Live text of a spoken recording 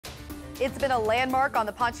It's been a landmark on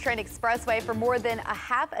the Pontchartrain Expressway for more than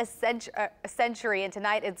a century, and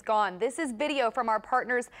tonight it's gone. This is video from our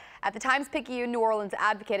partners at the Times-Picayune New Orleans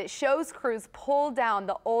Advocate. It shows crews pull down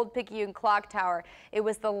the old Picayune clock tower. It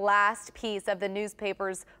was the last piece of the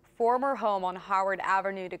newspaper's former home on Howard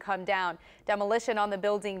Avenue to come down. Demolition on the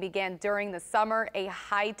building began during the summer. A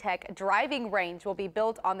high-tech driving range will be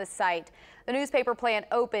built on the site. The newspaper plant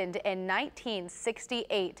opened in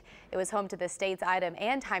 1968. It was home to the States Item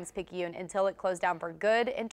and Times-Picayune until it closed down for good in